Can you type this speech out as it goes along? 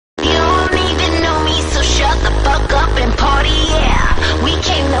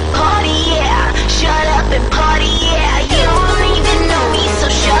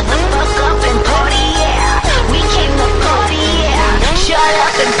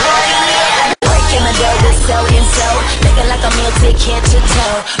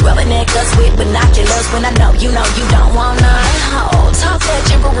buzz when I know you don't want none. Oh, talk that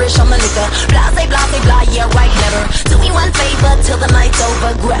gibberish on the liquor. Blase, blase, blah, yeah, right letter. Do me one favor till the night's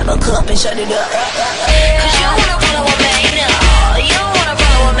over. Grab a cup and shut it up. Cause you wanna follow a man up.